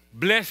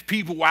bless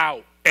people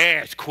out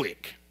as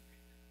quick.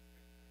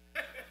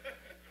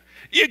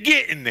 You're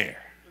getting there.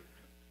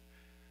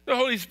 The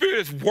Holy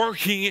Spirit is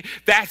working.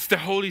 That's the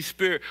Holy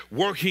Spirit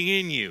working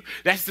in you.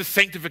 That's the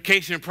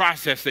sanctification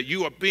process that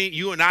you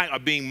and I are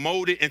being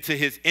molded into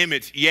his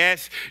image.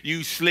 Yes,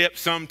 you slip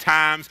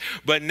sometimes,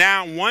 but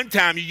now one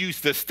time you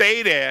used to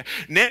stay there.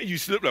 Now you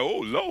slip like,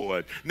 oh,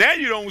 Lord. Now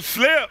you don't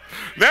slip.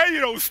 Now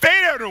you don't stay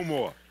there no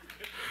more.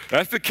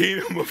 That's the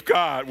kingdom of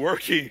God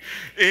working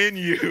in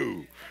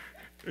you.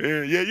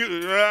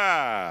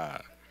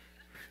 Yeah,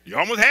 you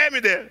almost had me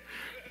there.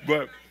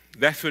 But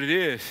that's what it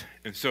is.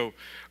 And so,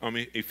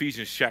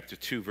 Ephesians chapter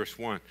 2, verse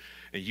 1,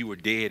 and you were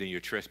dead in your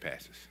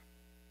trespasses.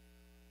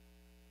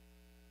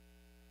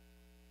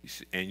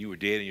 And you were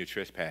dead in your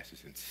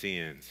trespasses and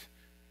sins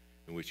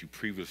in which you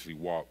previously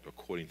walked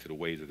according to the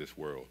ways of this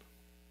world,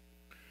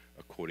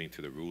 according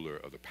to the ruler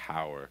of the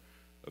power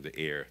of the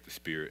air, the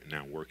spirit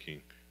now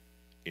working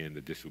in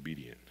the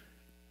disobedient.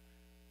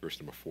 Verse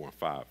number 4 and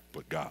 5,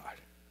 but God.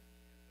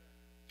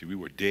 See, we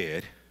were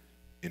dead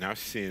in our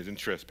sins and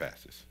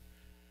trespasses.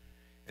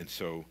 And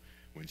so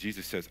when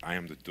Jesus says, I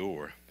am the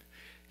door,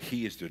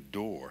 he is the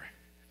door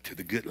to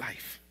the good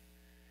life.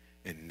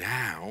 And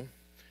now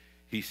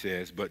he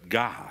says, but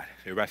God.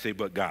 Everybody say,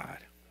 but God.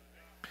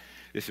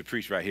 This is a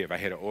preach right here. If I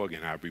had an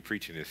organ, I'd be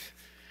preaching this.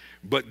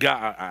 But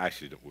God, I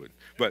actually wouldn't.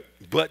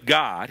 But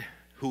God,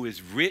 who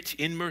is rich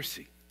in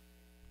mercy,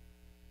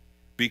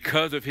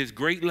 because of his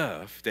great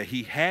love that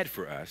he had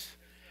for us,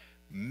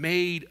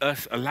 made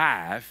us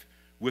alive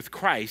with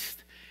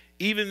Christ,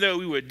 even though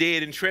we were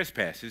dead in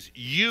trespasses.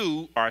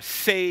 You are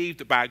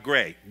saved by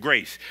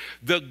grace.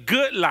 The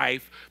good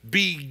life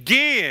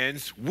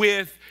begins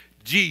with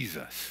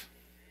Jesus.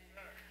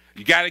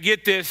 You got to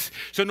get this.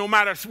 So no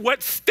matter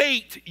what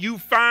state you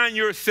find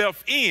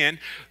yourself in,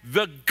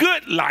 the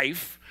good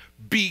life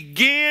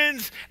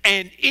begins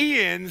and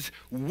ends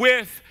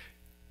with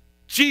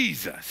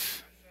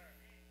Jesus.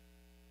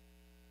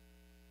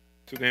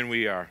 So then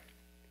we are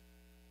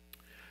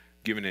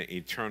given an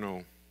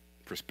eternal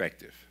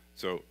perspective.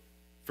 So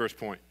first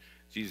point,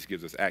 Jesus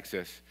gives us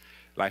access.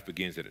 Life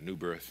begins at a new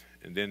birth.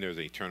 And then there's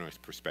an eternal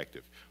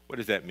perspective. What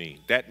does that mean?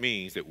 That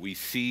means that we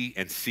see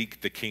and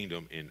seek the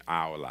kingdom in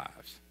our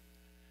lives.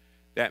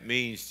 That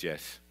means,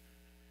 Jess,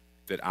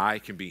 that I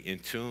can be in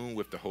tune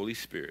with the Holy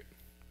Spirit,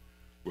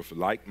 with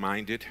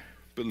like-minded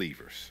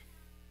believers.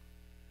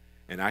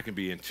 And I can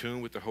be in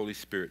tune with the Holy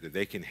Spirit, that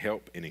they can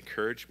help and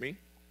encourage me.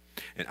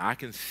 And I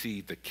can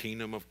see the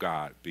kingdom of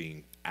God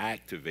being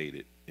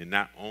activated in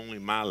not only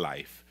my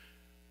life,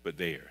 but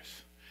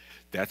theirs.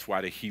 That's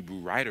why the Hebrew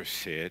writer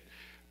said,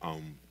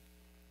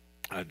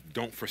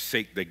 don't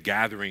forsake the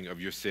gathering of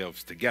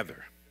yourselves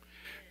together.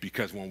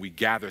 Because when we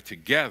gather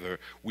together,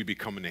 we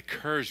become an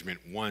encouragement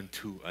one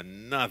to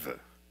another.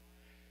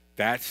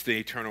 That's the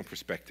eternal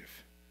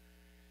perspective.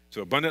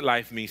 So abundant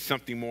life means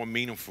something more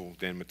meaningful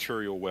than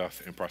material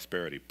wealth and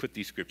prosperity. Put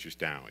these scriptures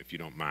down, if you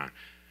don't mind.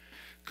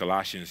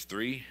 Colossians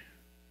 3,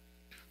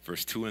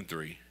 verse 2 and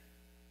 3.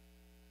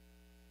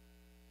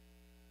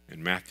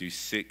 And Matthew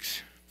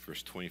 6,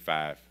 verse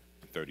 25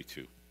 and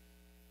 32.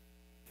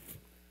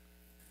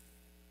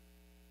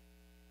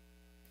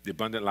 The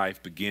abundant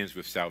life begins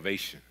with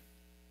salvation.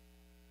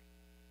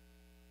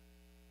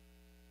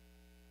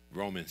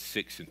 Romans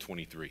 6 and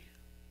 23.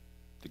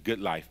 The good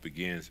life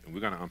begins, and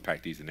we're going to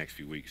unpack these the next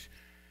few weeks.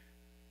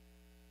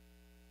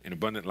 An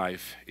abundant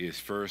life is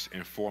first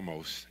and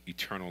foremost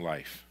eternal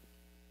life.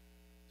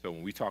 So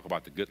when we talk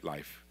about the good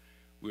life,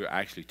 we're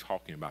actually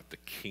talking about the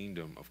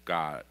kingdom of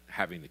God,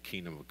 having the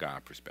kingdom of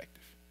God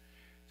perspective.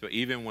 So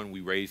even when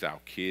we raise our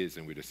kids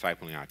and we're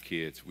discipling our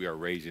kids, we are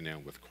raising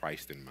them with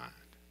Christ in mind.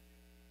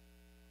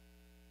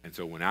 And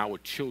so when our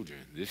children,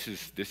 this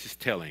is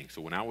telling,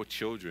 so when our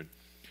children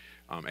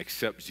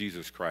accept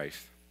Jesus Christ,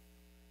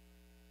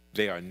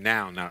 they are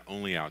now not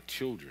only our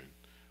children,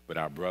 but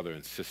our brother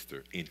and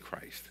sister in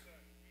Christ.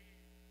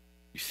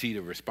 You see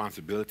the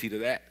responsibility to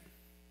that?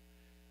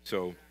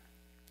 So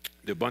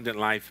the abundant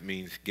life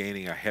means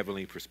gaining a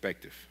heavenly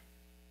perspective.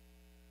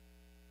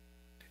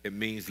 It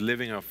means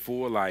living a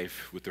full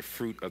life with the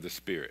fruit of the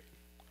Spirit.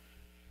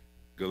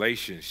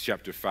 Galatians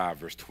chapter 5,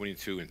 verse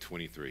 22 and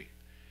 23.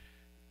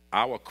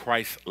 Our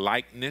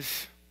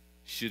Christ-likeness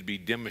should be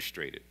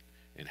demonstrated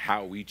in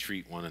how we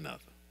treat one another.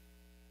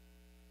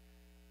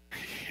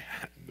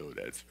 Yeah, I know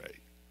that's right.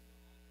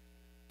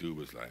 Dude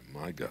was like,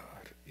 my God.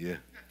 Yeah,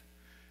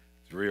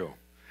 it's real.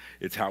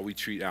 It's how we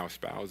treat our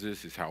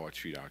spouses. It's how I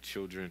treat our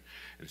children.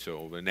 And so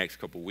over the next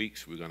couple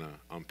weeks, we're going to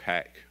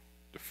unpack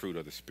the fruit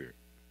of the Spirit.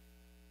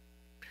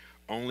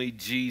 Only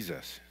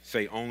Jesus,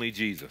 say only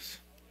Jesus,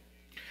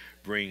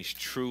 brings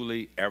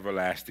truly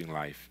everlasting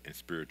life and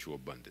spiritual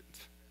abundance.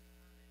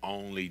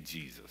 Only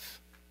Jesus.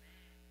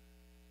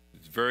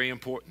 It's very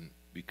important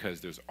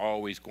because there's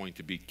always going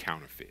to be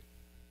counterfeit.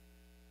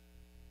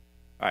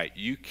 All right,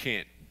 you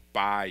can't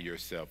buy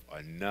yourself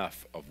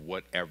enough of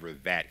whatever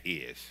that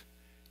is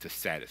to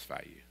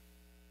satisfy you.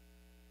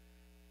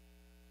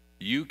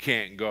 You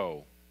cannot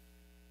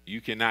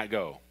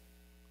go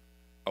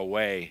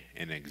away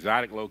in an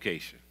exotic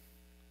location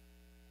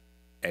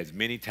as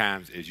many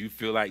times as you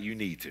feel like you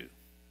need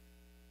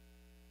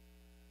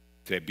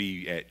to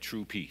be at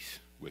true peace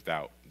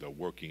without the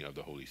working of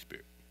the Holy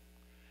Spirit.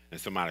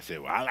 And somebody said,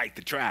 well, I like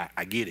to try.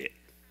 I get it.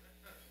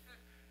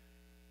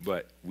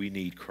 But we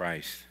need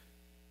Christ.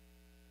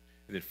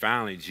 And then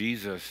finally,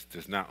 Jesus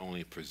does not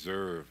only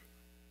preserve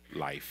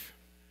life,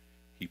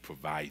 he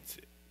provides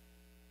it.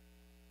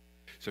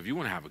 So if you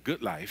want to have a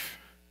good life,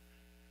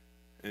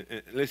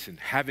 and listen,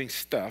 having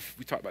stuff,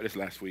 we talked about this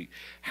last week,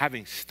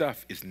 having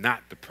stuff is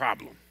not the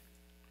problem.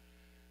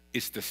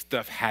 It's the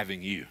stuff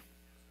having you.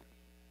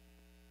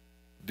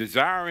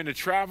 Desiring to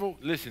travel,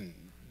 listen,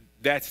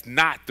 that's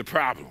not the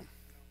problem.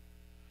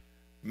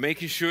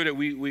 Making sure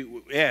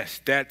that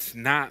yes, that's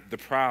not the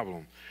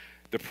problem.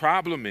 The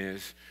problem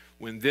is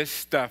when this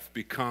stuff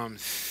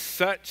becomes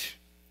such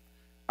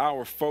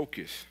our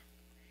focus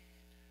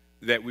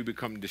that we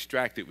become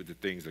distracted with the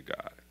things of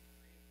God.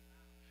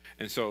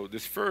 And so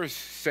this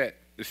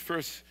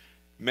first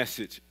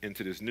message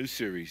into this new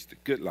series, The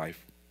Good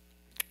Life,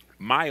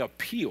 my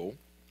appeal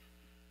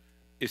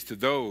is to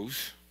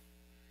those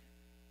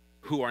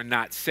who are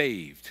not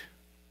saved,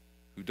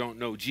 who don't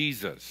know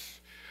Jesus,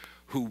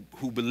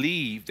 who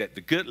believe that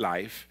the good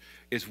life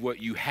is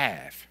what you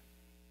have,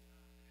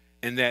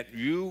 and that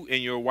you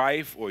and your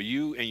wife or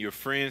you and your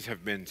friends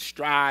have been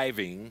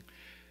striving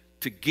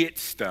to get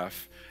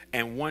stuff,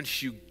 and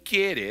once you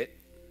get it,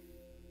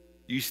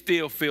 you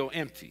still feel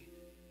empty.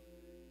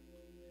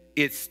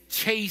 It's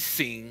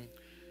chasing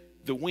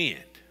the wind.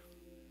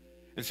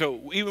 And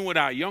so even with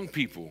our young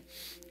people,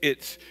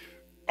 it's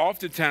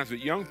oftentimes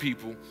with young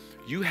people,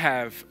 you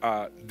have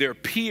their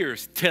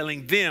peers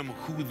telling them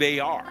who they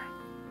are.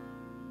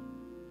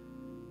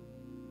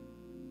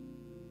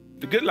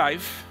 The good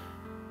life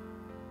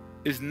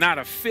is not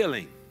a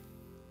feeling.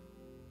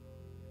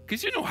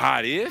 Because you know how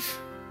it is.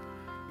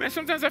 Man,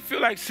 sometimes I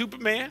feel like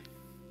Superman.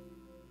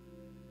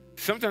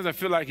 Sometimes I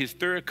feel like his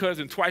third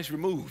cousin twice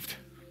removed.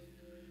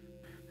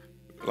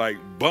 Like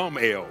bum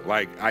ale.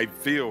 Like I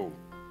feel.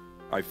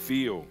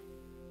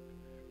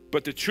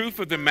 But the truth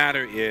of the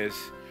matter is,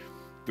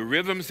 the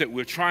rhythms that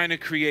we're trying to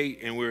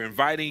create and we're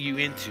inviting you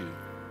into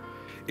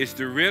is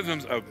the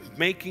rhythms of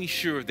making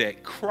sure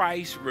that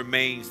Christ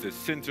remains the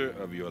center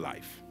of your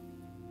life.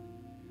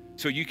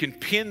 So you can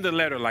pen the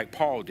letter like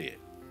Paul did.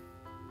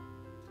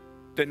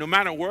 That no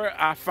matter where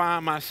I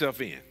find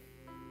myself in,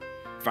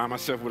 find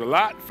myself with a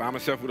lot, find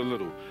myself with a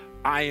little,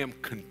 I am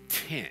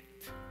content.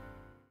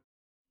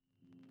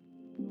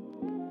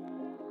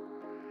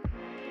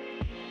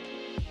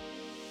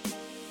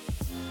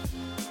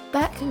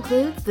 That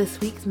concludes this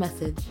week's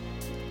message.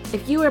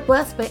 If you were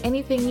blessed by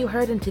anything you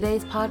heard in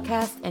today's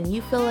podcast and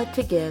you feel led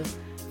to give,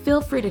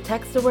 feel free to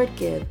text the word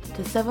GIVE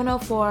to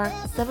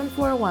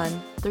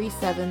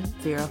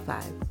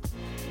 704-741-3705.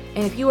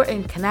 And if you are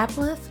in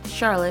Kannapolis,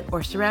 Charlotte,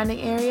 or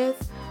surrounding areas,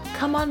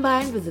 come on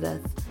by and visit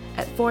us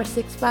at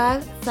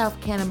 465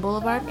 South Cannon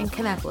Boulevard in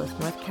Kannapolis,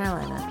 North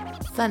Carolina,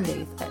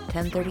 Sundays at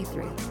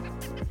 10:33.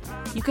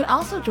 You can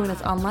also join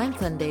us online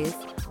Sundays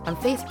on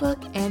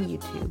Facebook and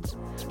YouTube.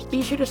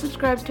 Be sure to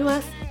subscribe to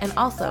us and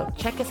also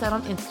check us out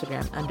on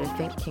Instagram under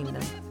Think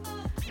Kingdom.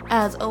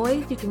 As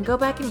always, you can go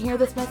back and hear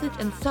this message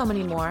and so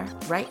many more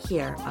right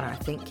here on our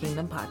Think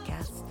Kingdom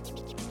podcast.